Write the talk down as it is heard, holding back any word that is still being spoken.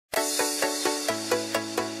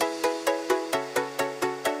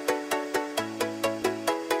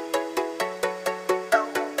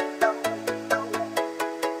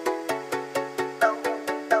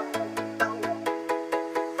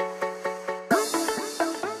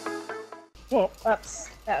Well, Oops,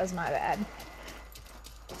 that was my bad.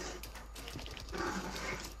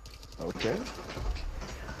 Okay.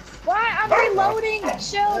 Why? I'm reloading!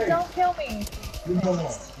 Chill, don't kill me.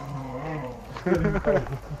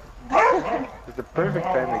 It's the perfect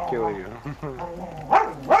time to kill you.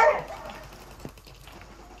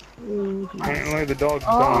 Apparently the dogs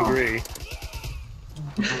don't agree.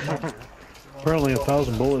 apparently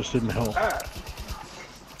 1,000 bullets didn't help.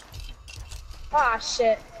 Ah,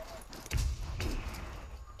 shit.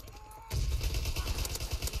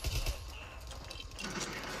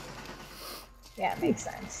 Yeah, it makes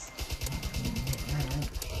sense.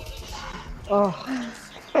 Oh.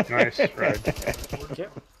 Nice, Red.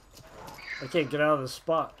 I can't get out of the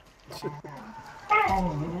spot.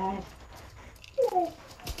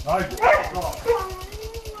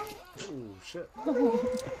 Ooh, shit.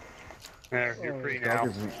 There, you're free now.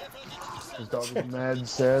 His dog is mad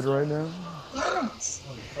sad right now.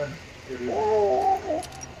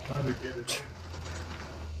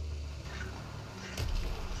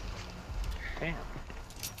 Damn.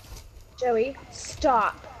 Joey,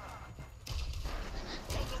 stop.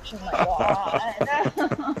 Oh my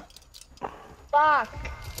god.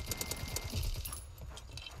 Fuck.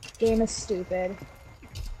 Game is stupid.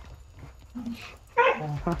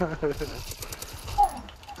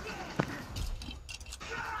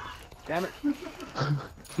 Damn it. You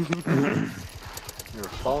were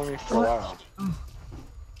following me for a while.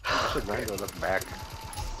 I should learn to look back.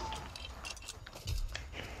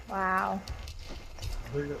 Wow.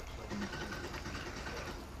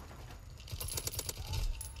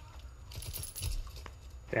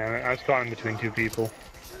 Damn it, I was caught in between two people.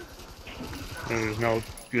 There's no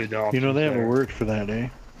good option. You know, they haven't worked for that, eh?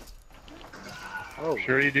 Oh,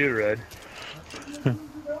 Sure you do, Red.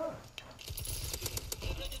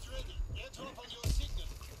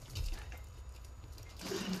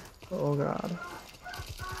 Oh god.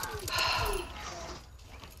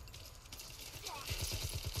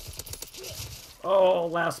 Oh,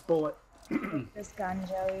 last bullet. This gun,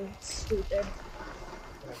 Joey. Stupid.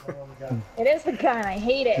 It is the gun. I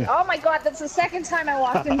hate it. Oh my god, that's the second time I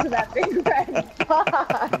walked into that big red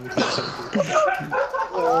box.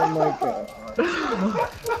 Oh my god.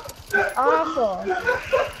 Awful.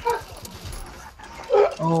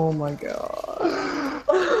 Oh my god.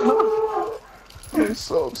 I'm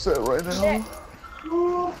so upset right now. Shit.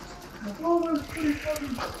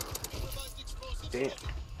 damn.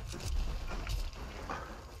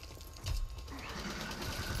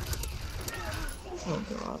 Oh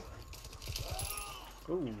god.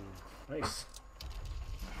 Ooh, nice.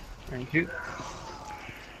 Thank you.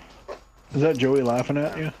 Is that Joey laughing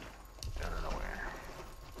at you? Out of nowhere.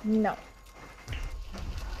 No.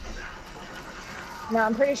 No,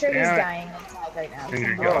 I'm pretty sure he's Damn it. dying inside right now.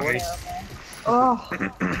 Ginger Oh, got me. okay.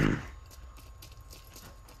 Oh.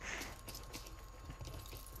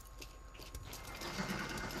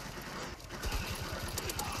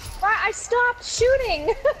 Why? I stopped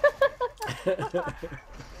shooting!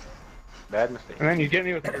 Bad mistake. And then you get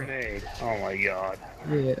me with a grenade. Oh my god.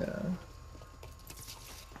 Yeah.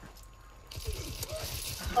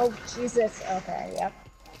 Oh, Jesus. Okay, yep.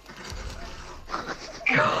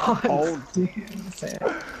 Oh damn.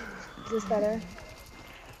 Is this better?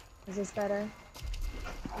 Is this better?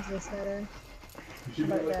 Is this better? How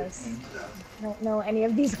about this? I don't know any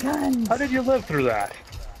of these guns. How did you live through that?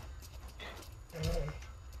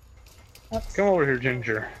 Oops. Come over here,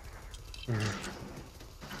 Ginger.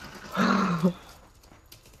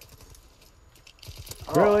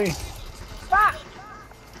 Really? Fuck!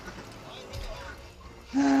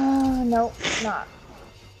 Nope, not.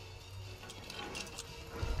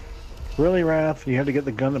 Really, Wrath? You had to get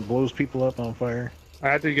the gun that blows people up on fire? I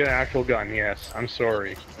had to get an actual gun, yes. I'm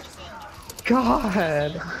sorry.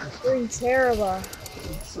 God. Doing terrible.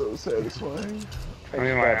 It's so satisfying. I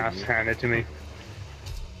mean, my ass handed to me.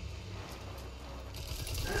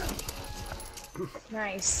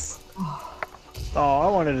 Nice. Oh, I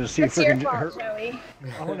wanted to see It's your freaking fault, her. Joey.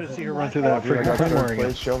 I wanted to see her run through that After I got freaking to Claymore play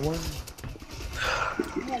again. shoveling.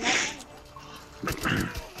 Yeah, that's...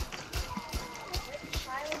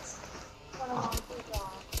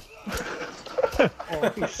 Oh,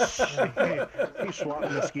 he's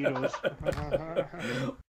swatting mosquitoes.